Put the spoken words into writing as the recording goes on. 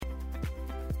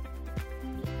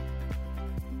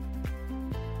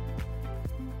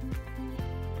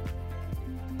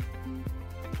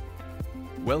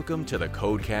Welcome to the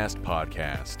Codecast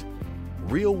podcast.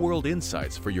 Real-world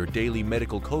insights for your daily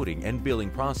medical coding and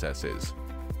billing processes.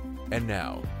 And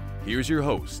now, here's your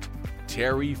host,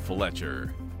 Terry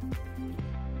Fletcher.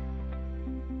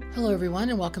 Hello,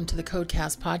 everyone, and welcome to the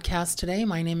Codecast podcast. Today,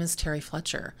 my name is Terry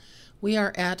Fletcher. We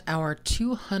are at our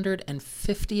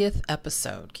 250th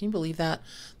episode. Can you believe that?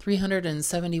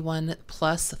 371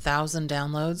 plus thousand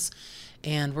downloads.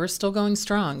 And we're still going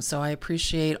strong. So I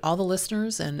appreciate all the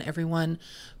listeners and everyone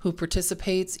who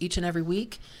participates each and every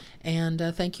week. And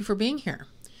thank you for being here.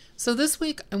 So this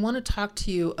week, I want to talk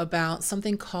to you about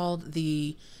something called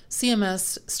the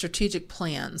CMS strategic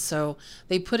plan. So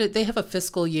they have a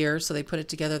fiscal year, so they put it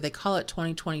together. They call it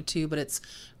 2022, but it's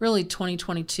really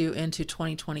 2022 into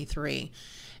 2023.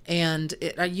 And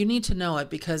you need to know it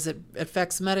because it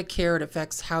affects Medicare. It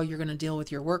affects how you're going to deal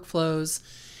with your workflows.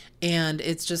 And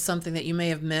it's just something that you may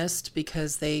have missed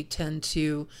because they tend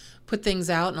to put things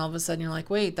out and all of a sudden you're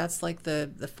like, wait, that's like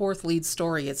the fourth lead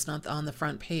story. It's not on the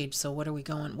front page. So what are we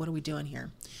doing here?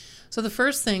 So the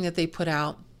first thing that they put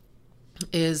out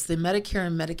is the Medicare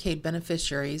and Medicaid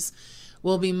beneficiaries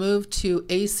will be moved to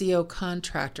ACO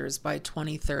contractors by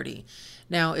 2030.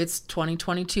 Now it's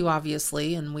 2022,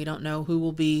 obviously, and we don't know who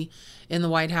will be in the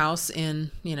White House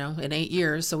in 8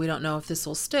 years. So we don't know if this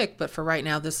will stick, but for right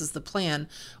now, this is the plan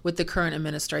with the current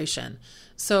administration.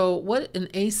 So what an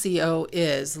ACO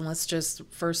is, and let's just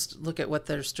first look at what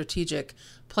their strategic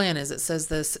plan is. It says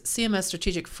this CMS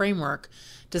strategic framework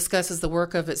discusses the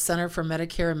work of its Center for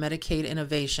Medicare and Medicaid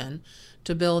Innovation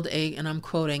to build and I'm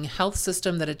quoting, health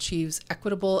system that achieves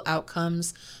equitable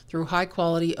outcomes through high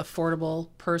quality, affordable,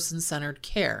 person-centered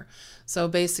care. So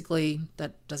basically,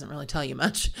 that doesn't really tell you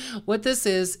much. What this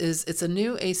is it's a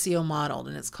new ACO model,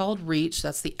 and it's called REACH,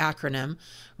 that's the acronym,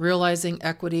 Realizing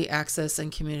Equity, Access,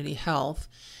 and Community Health.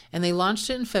 And they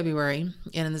launched it in February,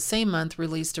 and in the same month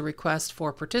released a request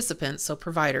for participants, so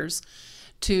providers,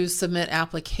 to submit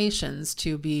applications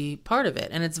to be part of it.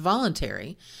 And it's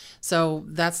voluntary. So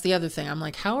that's the other thing. I'm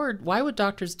like, why would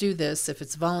doctors do this if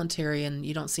it's voluntary and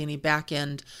you don't see any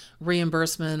back-end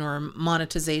reimbursement or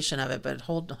monetization of it? But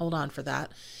hold on for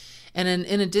that. And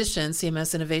in addition,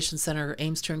 CMS Innovation Center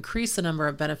aims to increase the number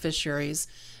of beneficiaries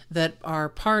that are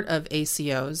part of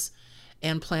ACOs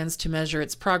and plans to measure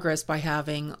its progress by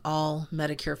having all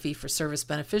Medicare fee-for-service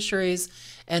beneficiaries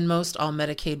and most all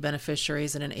Medicaid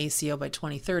beneficiaries in an ACO by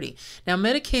 2030. Now,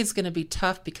 Medicaid's going to be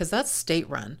tough because that's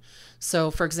state-run. So,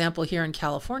 for example, here in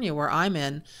California, where I'm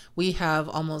in, we have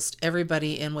almost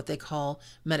everybody in what they call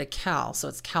Medi-Cal. So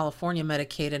it's California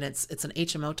Medicaid, and it's an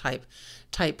HMO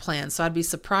type plan. So I'd be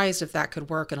surprised if that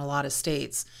could work in a lot of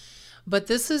states. But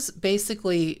this is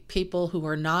basically people who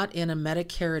are not in a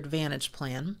Medicare Advantage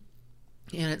plan.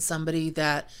 And it's somebody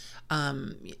that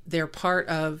they're part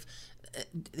of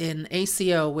an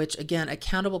ACO, which again,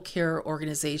 Accountable Care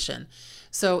Organization.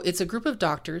 So it's a group of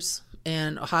doctors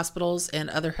and hospitals and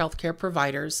other healthcare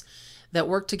providers that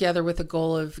work together with the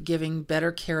goal of giving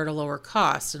better care at a lower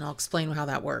cost. And I'll explain how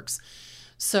that works.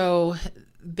 So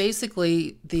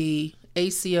basically the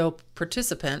ACO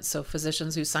participants, so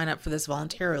physicians who sign up for this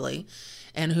voluntarily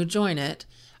and who join it,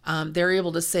 they're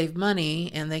able to save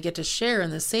money and they get to share in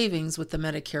the savings with the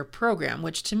Medicare program,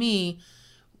 which to me,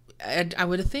 I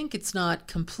would think it's not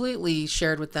completely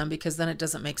shared with them because then it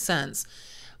doesn't make sense.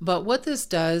 But what this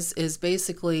does is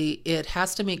basically it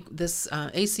has to meet this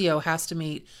ACO has to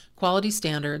meet quality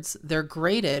standards. They're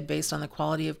graded based on the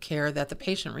quality of care that the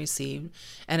patient received.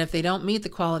 And if they don't meet the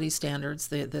quality standards,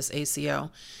 this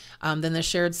ACO, then the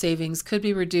shared savings could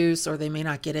be reduced or they may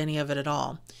not get any of it at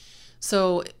all.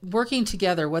 So working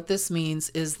together, what this means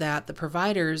is that the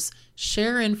providers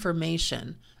share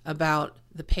information about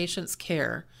the patient's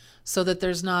care so that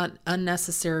there's not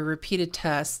unnecessary repeated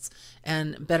tests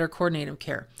and better coordinated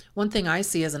care. One thing I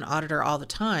see as an auditor all the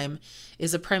time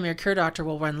is a primary care doctor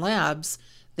will run labs.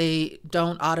 They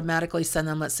don't automatically send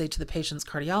them, let's say, to the patient's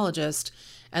cardiologist,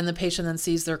 and the patient then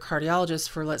sees their cardiologist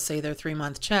for, let's say, their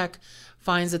 3-month check,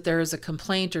 finds that there is a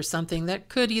complaint or something that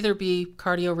could either be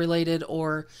cardio-related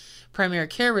or primary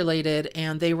care related,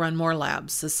 and they run more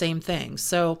labs, the same thing.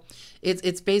 So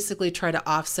it's basically try to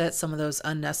offset some of those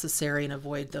unnecessary and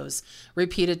avoid those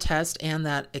repeated tests and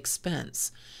that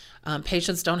expense.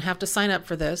 Patients don't have to sign up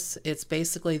for this. It's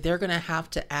basically they're going to have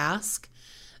to ask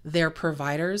their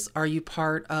providers, are you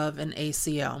part of an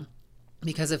ACO?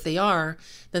 Because if they are,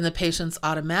 then the patient's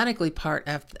automatically part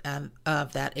of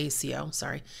that ACO,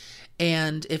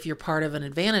 And if you're part of an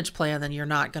Advantage plan, then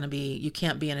you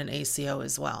can't be in an ACO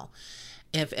as well.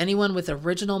 If anyone with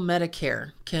original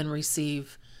Medicare can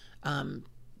receive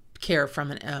care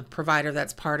from a provider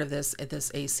that's part of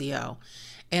this ACO.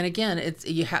 And again,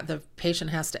 the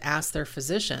patient has to ask their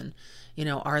physician,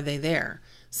 are they there?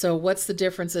 So what's the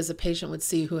difference as a patient would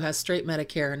see who has straight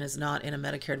Medicare and is not in a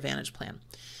Medicare Advantage plan?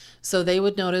 So they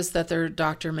would notice that their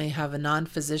doctor may have a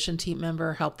non-physician team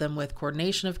member help them with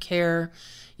coordination of care,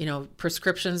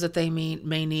 prescriptions that they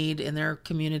may need in their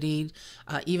community,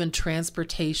 even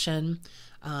transportation.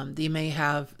 They may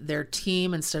have their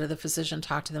team, instead of the physician,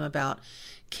 talk to them about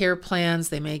care plans.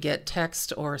 They may get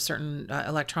text or certain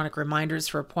electronic reminders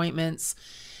for appointments.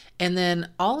 And then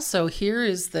also, here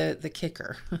is the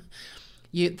kicker.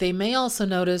 They may also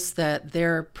notice that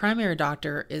their primary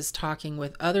doctor is talking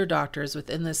with other doctors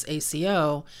within this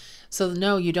ACO. So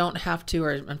no, you don't have to,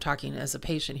 or I'm talking as a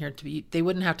patient here, they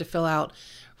wouldn't have to fill out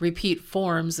repeat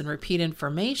forms and repeat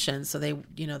information. So they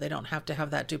don't have to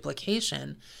have that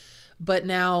duplication. But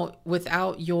now,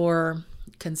 without your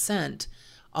consent,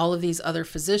 all of these other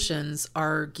physicians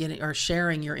are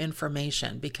sharing your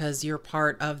information because you're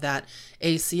part of that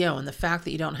ACO. And the fact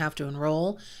that you don't have to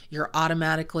enroll, you're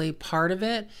automatically part of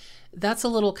it. That's a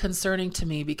little concerning to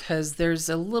me because there's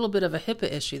a little bit of a HIPAA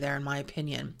issue there, in my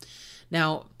opinion.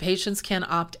 Now, patients can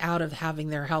opt out of having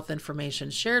their health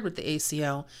information shared with the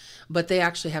ACO, but they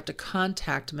actually have to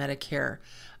contact Medicare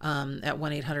at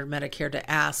 1-800-MEDICARE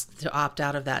to ask to opt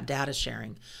out of that data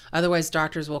sharing. Otherwise,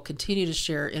 doctors will continue to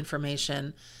share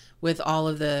information with all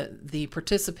of the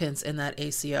participants in that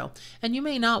ACO. And you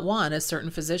may not want a certain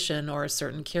physician or a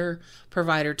certain care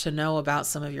provider to know about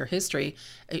some of your history.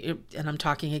 And I'm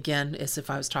talking again as if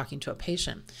I was talking to a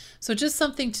patient. So just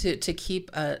something to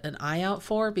keep an eye out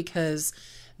for, because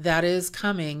that is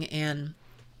coming, and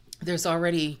there's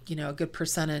already, a good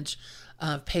percentage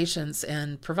of patients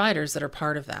and providers that are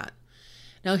part of that.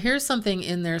 Now, here's something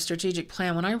in their strategic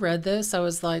plan. When I read this, I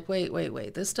was like,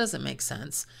 wait, this doesn't make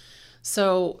sense.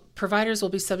 So providers will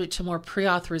be subject to more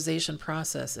pre-authorization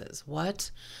processes.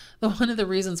 What? Well, one of the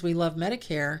reasons we love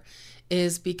Medicare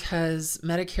is because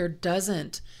Medicare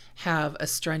doesn't have a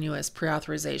strenuous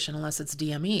pre-authorization unless it's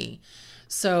DME.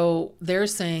 So they're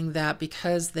saying that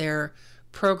because their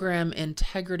program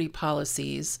integrity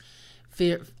policies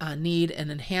need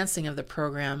an enhancing of the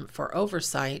program for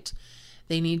oversight,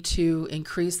 they need to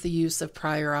increase the use of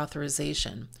prior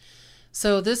authorization.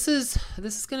 So this is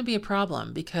going to be a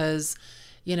problem because,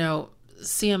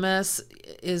 CMS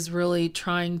is really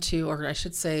trying to, or I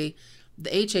should say, the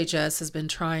HHS has been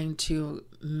trying to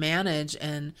manage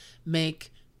and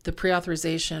make the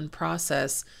pre-authorization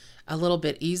process a little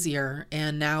bit easier,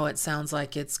 and now it sounds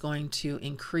like it's going to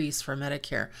increase for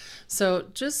Medicare. So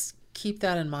just keep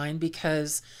that in mind,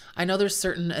 because I know there's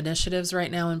certain initiatives right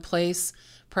now in place,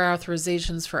 prior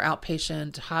authorizations for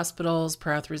outpatient hospitals,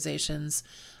 prior authorizations,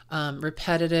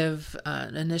 repetitive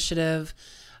initiative,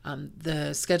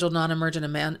 the scheduled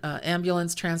non-emergent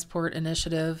ambulance transport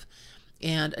initiative,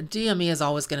 and DME is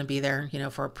always going to be there,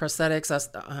 for prosthetics,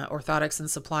 orthotics, and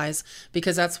supplies,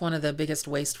 because that's one of the biggest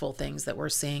wasteful things that we're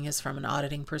seeing is from an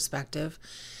auditing perspective.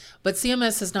 But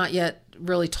CMS has not yet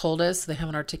really told us, they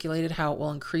haven't articulated how it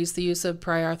will increase the use of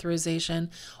prior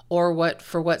authorization or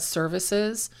for what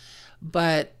services.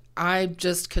 But I'm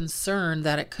just concerned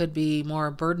that it could be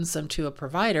more burdensome to a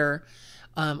provider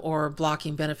or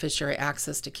blocking beneficiary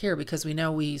access to care, because we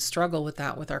know we struggle with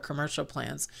that with our commercial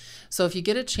plans. So if you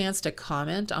get a chance to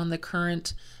comment on the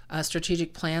current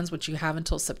strategic plans, which you have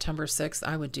until September 6th,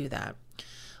 I would do that.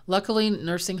 Luckily,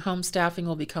 nursing home staffing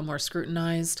will become more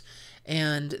scrutinized,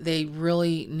 and they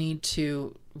really need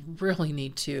to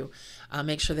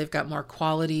make sure they've got more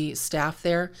quality staff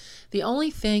there. The only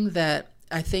thing that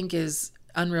I think is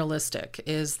unrealistic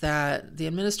is that the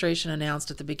administration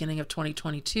announced at the beginning of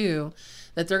 2022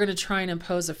 that they're going to try and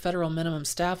impose a federal minimum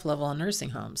staff level on nursing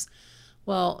homes.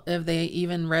 Well, have they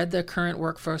even read the current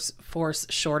workforce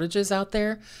shortages out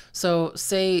there? So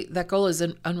say that goal is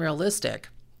unrealistic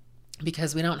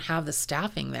because we don't have the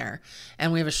staffing there,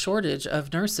 and we have a shortage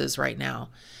of nurses right now.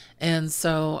 And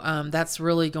so that's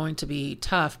really going to be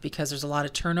tough because there's a lot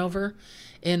of turnover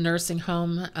in nursing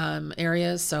home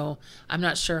areas. So I'm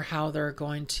not sure how they're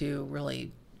going to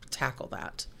really tackle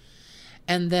that.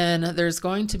 And then there's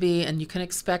going to be, and you can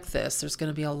expect this, there's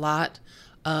going to be a lot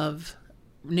of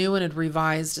new and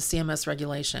revised CMS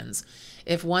regulations.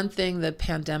 If one thing the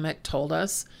pandemic told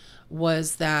us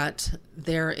was that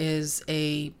there is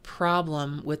a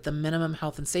problem with the minimum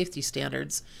health and safety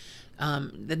standards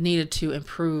that needed to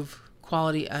improve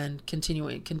quality and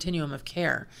continuum of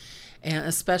care, and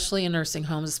especially in nursing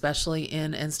homes, especially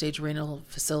in end-stage renal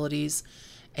facilities.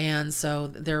 And so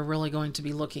they're really going to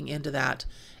be looking into that.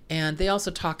 And they also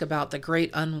talk about the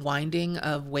great unwinding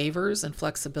of waivers and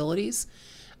flexibilities.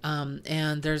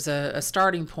 And there's a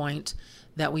starting point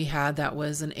that we had that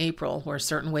was in April, where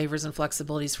certain waivers and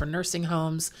flexibilities for nursing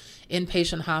homes,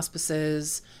 inpatient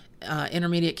hospices,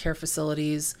 intermediate care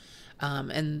facilities,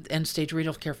 and end-stage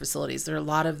renal care facilities. There are a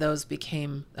lot of those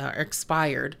became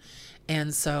expired.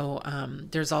 And so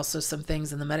there's also some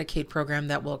things in the Medicaid program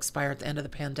that will expire at the end of the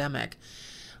pandemic.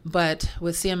 But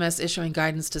with CMS issuing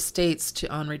guidance to states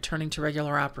on returning to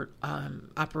regular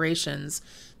operations,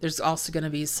 there's also going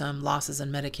to be some losses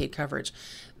in Medicaid coverage.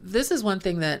 This is one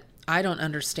thing that I don't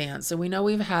understand. So we know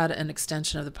we've had an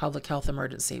extension of the public health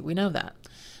emergency. We know that.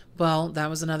 Well, that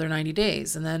was another 90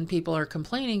 days. And then people are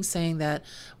complaining, saying that,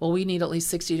 well, we need at least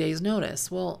 60 days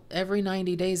notice. Well, every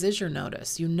 90 days is your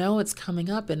notice. You know it's coming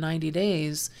up in 90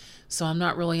 days. So I'm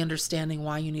not really understanding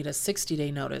why you need a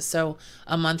 60-day notice. So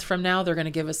a month from now, they're going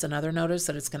to give us another notice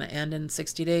that it's going to end in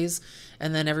 60 days.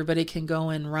 And then everybody can go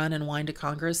and run and whine to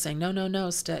Congress saying, no,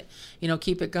 stay,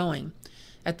 keep it going.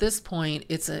 At this point,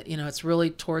 it's really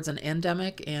towards an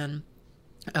endemic, and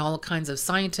all kinds of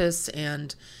scientists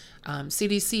and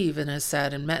CDC even has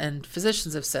said, and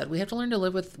physicians have said, we have to learn to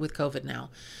live with COVID now.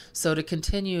 So to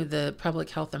continue the public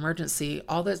health emergency,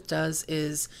 all that does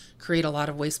is create a lot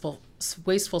of wasteful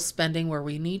spending, where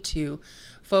we need to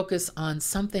focus on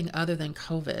something other than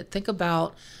COVID. Think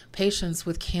about patients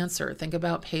with cancer. Think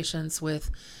about patients with,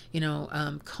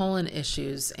 colon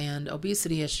issues and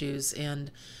obesity issues, and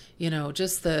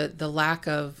just the lack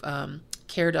of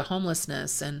care to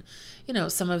homelessness, and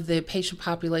some of the patient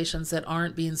populations that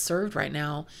aren't being served right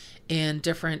now in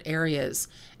different areas.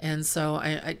 And so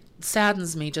it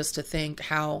saddens me just to think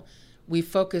how we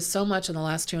focused so much in the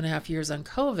last 2.5 years on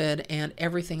COVID, and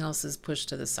everything else is pushed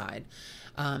to the side.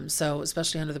 So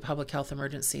especially under the public health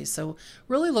emergency. So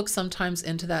really look sometimes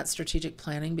into that strategic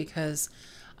planning, because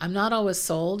I'm not always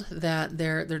sold that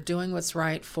they're doing what's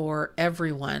right for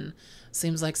everyone.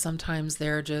 Seems like sometimes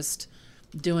they're just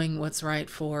doing what's right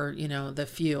for, the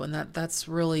few. And that's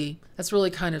really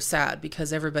kind of sad,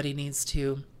 because everybody needs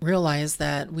to realize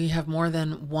that we have more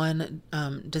than one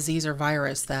disease or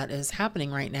virus that is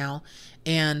happening right now,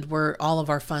 and all of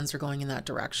our funds are going in that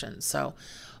direction. So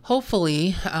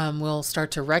hopefully we'll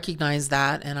start to recognize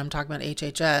that, and I'm talking about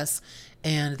HHS,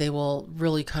 and they will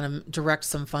really kind of direct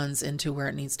some funds into where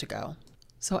it needs to go.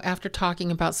 So after talking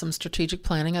about some strategic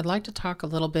planning, I'd like to talk a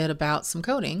little bit about some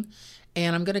coding.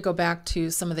 And I'm going to go back to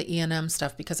some of the E&M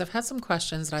stuff, because I've had some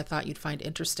questions that I thought you'd find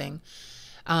interesting.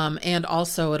 And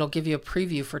also it'll give you a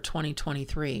preview for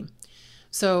 2023.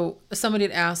 So somebody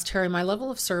had asked, Terry, my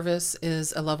level of service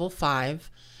is a level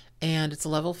 5, and it's a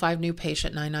level 5 new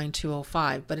patient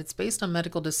 99205, but it's based on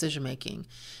medical decision making.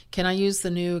 Can I use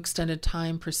the new extended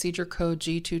time procedure code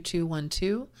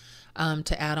G2212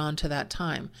 to add on to that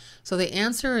time? So the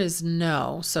answer is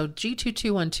no. So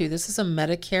G2212, this is a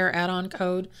Medicare add-on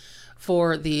code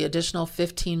for the additional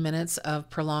 15 minutes of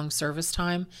prolonged service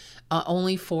time,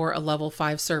 only for a level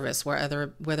 5 service, whether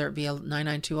it be a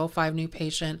 99205 new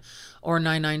patient or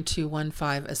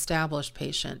 99215 established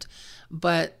patient.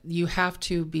 But you have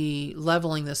to be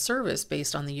leveling the service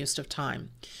based on the use of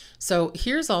time. So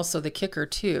here's also the kicker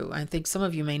too. I think some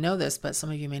of you may know this, but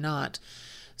some of you may not.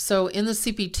 So in the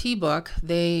CPT book,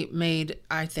 they made,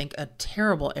 I think, a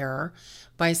terrible error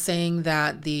by saying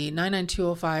that the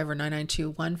 99205 or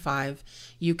 99215,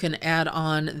 you can add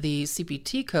on the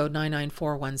CPT code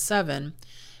 99417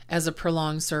 as a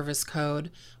prolonged service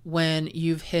code when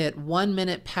you've hit 1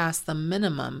 minute past the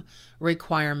minimum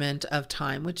requirement of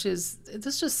time, which is,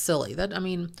 it's just silly.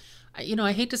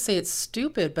 I hate to say it's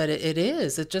stupid, but it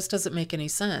is. It just doesn't make any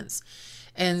sense.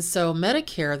 And so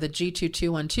Medicare, the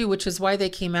G2212, which is why they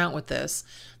came out with this,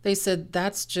 they said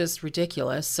that's just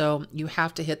ridiculous. So you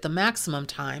have to hit the maximum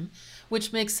time,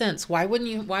 which makes sense. Why would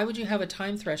you have a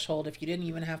time threshold if you didn't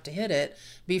even have to hit it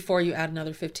before you add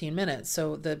another 15 minutes?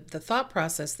 So the thought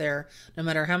process there, no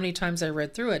matter how many times I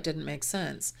read through it, didn't make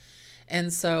sense.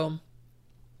 And so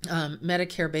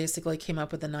Medicare basically came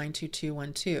up with the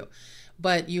 92212.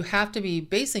 But you have to be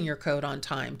basing your code on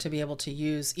time to be able to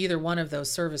use either one of those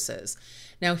services.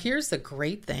 Now, here's the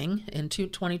great thing in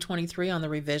 2023 on the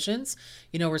revisions.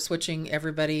 We're switching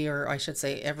everybody, or I should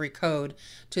say every code,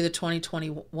 to the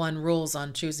 2021 rules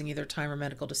on choosing either time or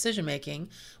medical decision making,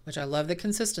 which I love the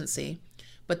consistency.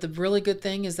 But the really good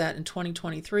thing is that in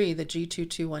 2023, the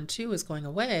G2212 is going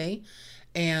away,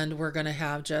 and we're going to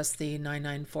have just the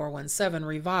 99417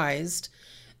 revised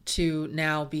to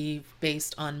now be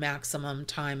based on maximum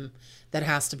time that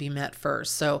has to be met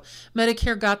first. So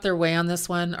Medicare got their way on this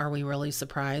one. Are we really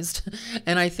surprised?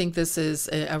 And I think this is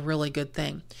a really good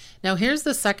thing. Now here's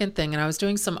the second thing, and I was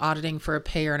doing some auditing for a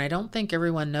payer, and I don't think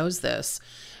everyone knows this.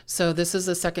 So this is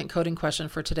the second coding question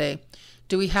for today.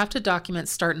 Do we have to document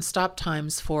start and stop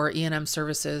times for E&M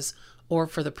services or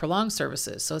for the prolonged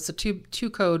services? So it's a two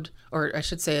code, or I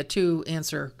should say a two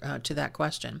answer to that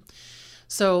question.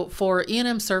 So for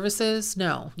E&M services,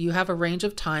 no, you have a range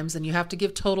of times and you have to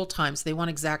give total times. They want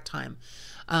exact time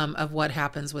of what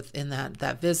happens within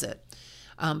that visit.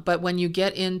 But when you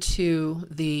get into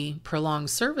the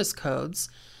prolonged service codes,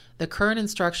 the current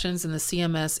instructions in the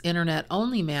CMS Internet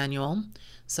Only Manual,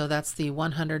 so that's the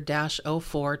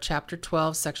 100-04, Chapter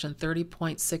 12, Section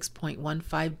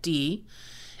 30.6.15D,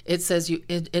 it says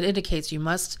it indicates you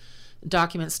must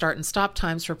document start and stop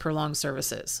times for prolonged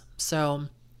services. So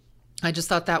I just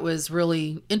thought that was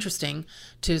really interesting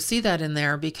to see that in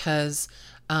there because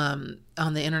on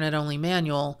the Internet Only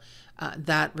Manual,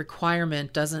 that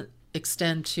requirement doesn't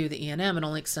extend to the E&M, it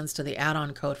only extends to the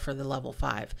add-on code for the level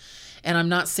 5. And I'm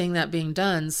not seeing that being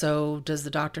done, so does the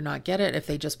doctor not get it if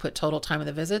they just put total time of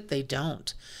the visit? They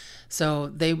don't. So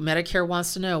Medicare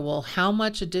wants to know, well, how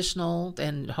much additional,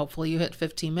 and hopefully you hit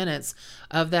 15 minutes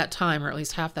of that time, or at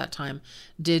least half that time,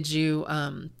 did you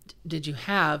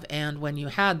have, and when you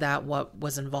had that, what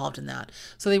was involved in that?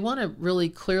 So they want to really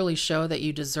clearly show that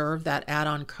you deserve that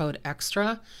add-on code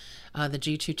extra, the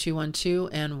G2212,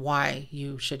 and why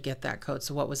you should get that code.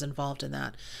 So what was involved in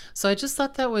that. So I just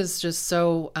thought that was just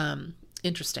so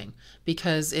interesting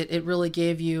because it really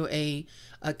gave you a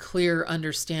clear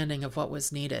understanding of what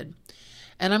was needed.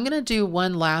 And I'm going to do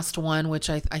one last one, which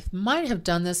I might have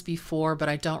done this before, but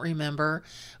I don't remember.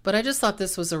 But I just thought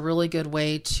this was a really good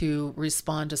way to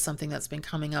respond to something that's been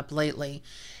coming up lately.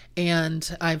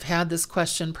 And I've had this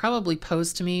question probably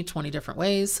posed to me 20 different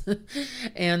ways.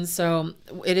 And so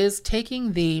it is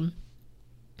taking the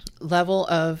level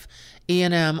of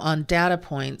E&M on data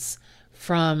points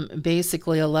from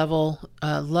basically a level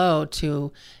low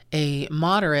to a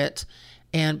moderate,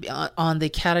 and on the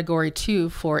category 2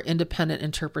 for independent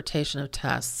interpretation of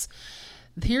tests.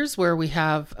 Here's where we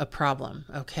have a problem.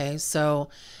 Okay, so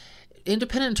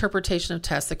independent interpretation of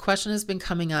tests, the question has been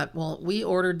coming up, well, we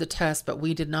ordered the test, but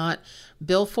we did not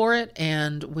bill for it,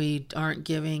 and we aren't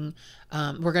giving,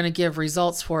 we're going to give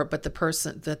results for it, but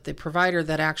the provider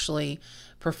that actually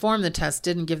performed the test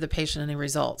didn't give the patient any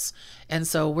results. And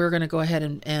so we're going to go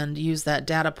ahead and use that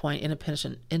data point,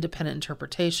 independent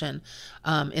interpretation,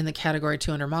 in the category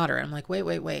 2 under moderate. I'm like,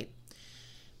 wait.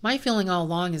 My feeling all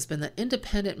along has been that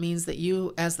independent means that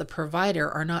you, as the provider,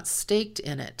 are not staked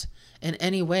in it in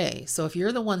any way. So if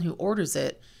you're the one who orders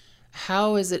it,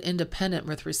 how is it independent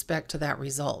with respect to that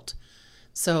result?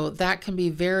 So that can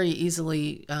be very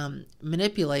easily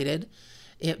manipulated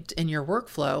in your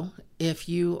workflow. If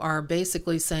you are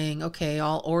basically saying, okay,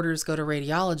 all orders go to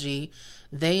radiology,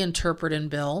 they interpret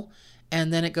and bill,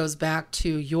 and then it goes back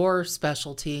to your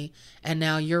specialty, and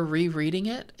now you're rereading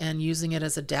it and using it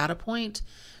as a data point.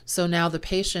 So now the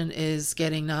patient is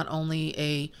getting not only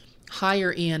a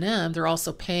higher E&M, they're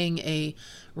also paying a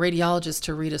radiologist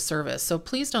to read a service. So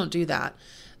please don't do that.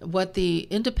 What the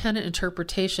independent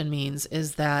interpretation means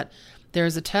is that there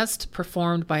is a test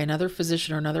performed by another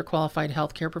physician or another qualified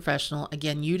healthcare professional,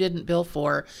 again, you didn't bill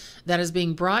for, that is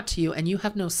being brought to you and you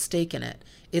have no stake in it.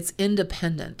 It's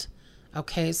independent.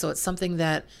 Okay, so it's something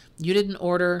that you didn't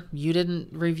order, you didn't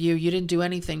review, you didn't do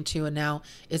anything to, and now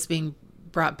it's being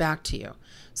brought back to you.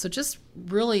 So just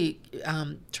really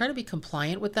try to be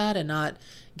compliant with that and not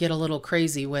get a little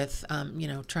crazy with,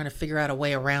 trying to figure out a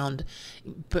way around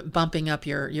bumping up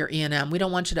your E&M. We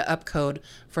don't want you to upcode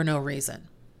for no reason.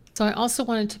 So I also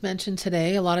wanted to mention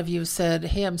today, a lot of you have said,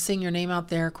 hey, I'm seeing your name out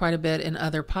there quite a bit in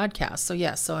other podcasts. So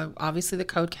yes, so obviously the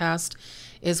Codecast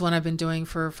is one I've been doing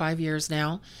for 5 years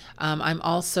now. I'm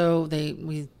also,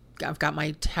 I've got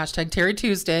my hashtag Terry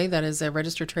Tuesday, that is a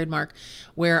registered trademark,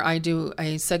 where I do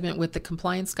a segment with the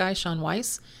compliance guy, Sean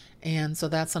Weiss. And so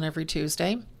that's on every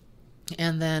Tuesday.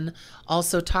 And then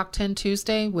also Talk 10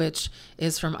 Tuesday, which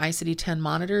is from ICD-10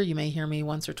 Monitor. You may hear me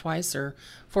once or twice or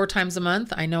 4 times a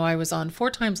month. I know I was on 4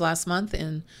 times last month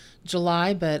in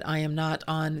July, but I am not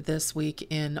on this week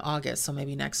in August, so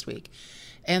maybe next week.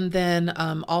 And then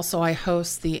also I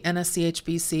host the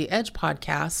NSCHBC Edge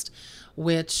podcast,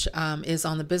 which is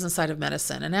on the business side of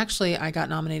medicine. And actually, I got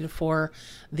nominated for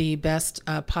the best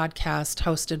podcast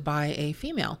hosted by a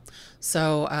female.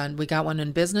 So we got one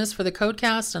in business for the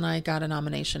Codecast, and I got a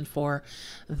nomination for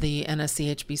the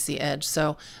NSC HBC Edge.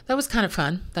 So that was kind of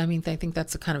fun. I mean, I think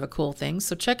that's a kind of a cool thing.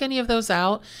 So check any of those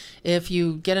out. If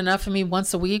you get enough of me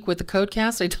once a week with the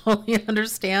Codecast, I totally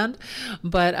understand,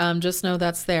 but just know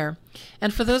that's there.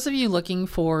 And for those of you looking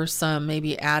for some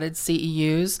maybe added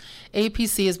CEUs,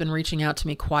 APC has been reaching out to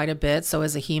me quite a bit. So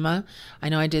as AHIMA, I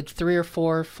know I did 3 or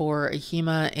 4 for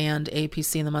AHIMA and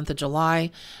APC in the month of July,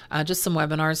 just some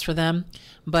webinars for them.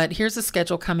 But here's the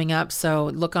schedule coming up. So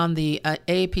look on the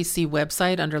APC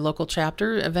website under local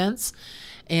chapter events.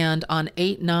 And on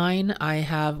 8/9, I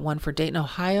have one for Dayton,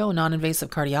 Ohio, non-invasive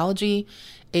cardiology.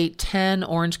 8/10,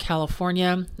 Orange,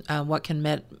 California, what can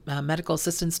medical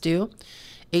assistants do?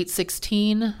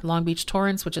 8/16, Long Beach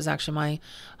Torrance, which is actually my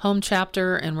home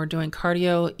chapter, and we're doing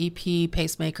cardio, EP,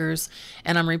 pacemakers,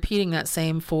 and I'm repeating that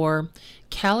same for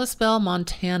Kalispell,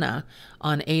 Montana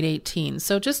on 8/18.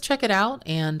 So just check it out,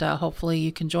 and hopefully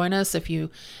you can join us if you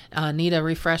need a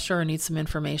refresher or need some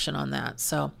information on that.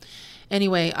 So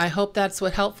anyway, I hope that's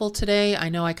what helpful today. I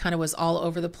know I kind of was all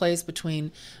over the place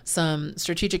between some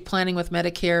strategic planning with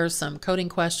Medicare, some coding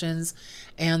questions,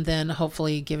 and then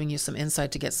hopefully giving you some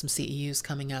insight to get some CEUs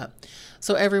coming up.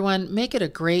 So everyone, make it a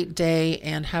great day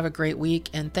and have a great week.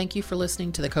 And thank you for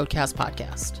listening to the Codecast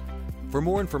podcast. For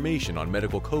more information on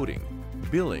medical coding,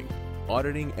 billing,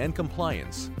 auditing, and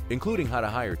compliance, including how to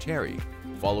hire Terry,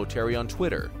 follow Terry on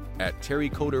Twitter at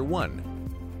TerryCoder1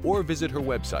 or visit her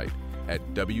website at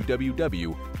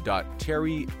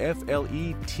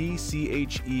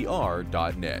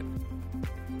www.terryfletcher.net.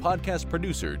 Podcast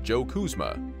producer Joe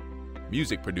Kuzma.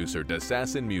 Music producer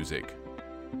Dassassin Music.